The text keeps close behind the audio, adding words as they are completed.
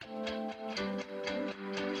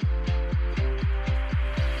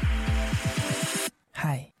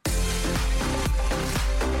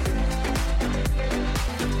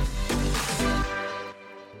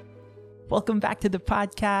Welcome back to the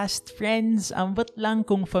podcast. Friends, ambot lang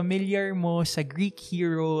kung familiar mo sa Greek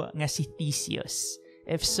hero nga si Theseus.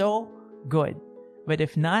 If so, good. But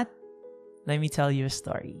if not, let me tell you a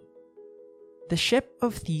story. The ship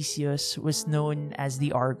of Theseus was known as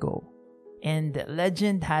the Argo. And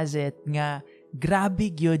legend has it nga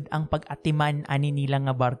grabe gyud ang pag-atiman ani nila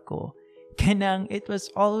nga barko. Kanang it was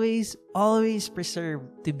always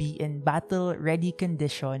preserved to be in battle-ready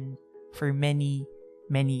condition for many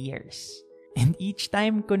years. And each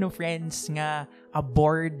time kuno friends nga a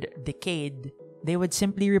board decayed, they would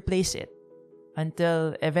simply replace it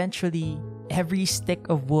until eventually every stick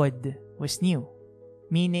of wood was new,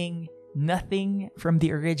 meaning nothing from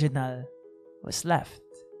the original was left.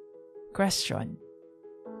 Question: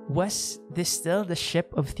 was this still the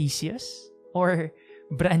ship of Theseus? Or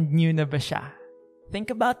brand new na ba siya?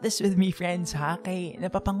 Think about this with me, friends, ha? Kay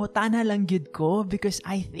napapangutana lang gyud ko because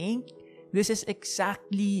I think this is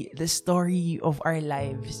exactly the story of our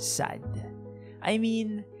lives, sad. I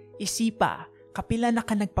mean, isipa, kapila na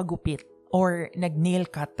ka nagpagupit or nag-nail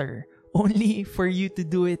cutter only for you to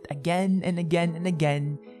do it again and again and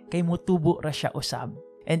again kay mutubo ra siya usab.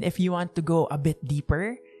 And if you want to go a bit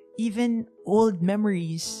deeper, even old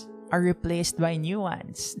memories are replaced by new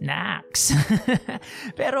ones. Naks!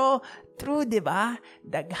 Pero, true, di ba?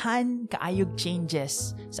 Daghan kaayog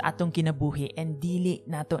changes sa atong kinabuhi and dili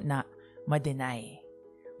nato na ma-deny.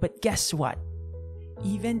 But guess what?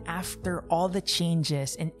 Even after all the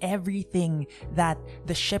changes and everything that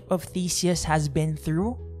the ship of Theseus has been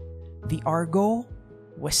through, the Argo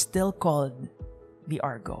was still called the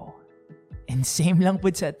Argo. And same lang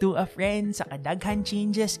po sa tuwa, friends. Sa kadaghan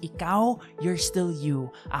changes, ikaw, you're still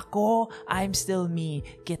you. Ako, I'm still me.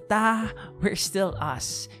 Kita, we're still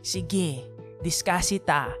us. Sige, diskasi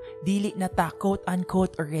ta. Dili na ta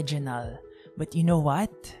quote-unquote original. But you know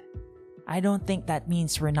what? I don't think that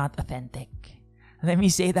means we're not authentic. Let me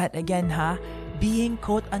say that again, ha? Being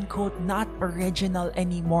quote-unquote not original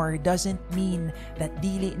anymore doesn't mean that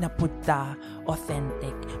dili na putta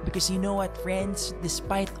authentic. Because you know what, friends?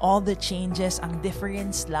 Despite all the changes, ang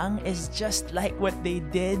difference lang is just like what they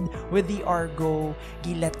did with the Argo.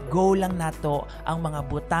 Gilet go lang nato ang mga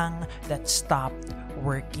butang that stopped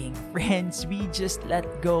working. Friends, we just let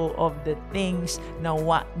go of the things na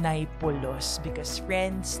wa na'y pulos. Because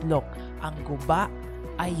friends, look, ang guba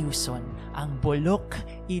ayuson, ang bulok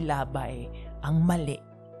ilabay, ang mali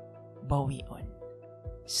bawion.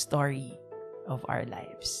 Story of our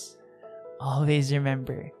lives. Always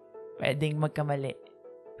remember, pwedeng magkamali,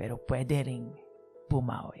 pero pwede ring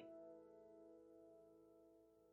bumawi.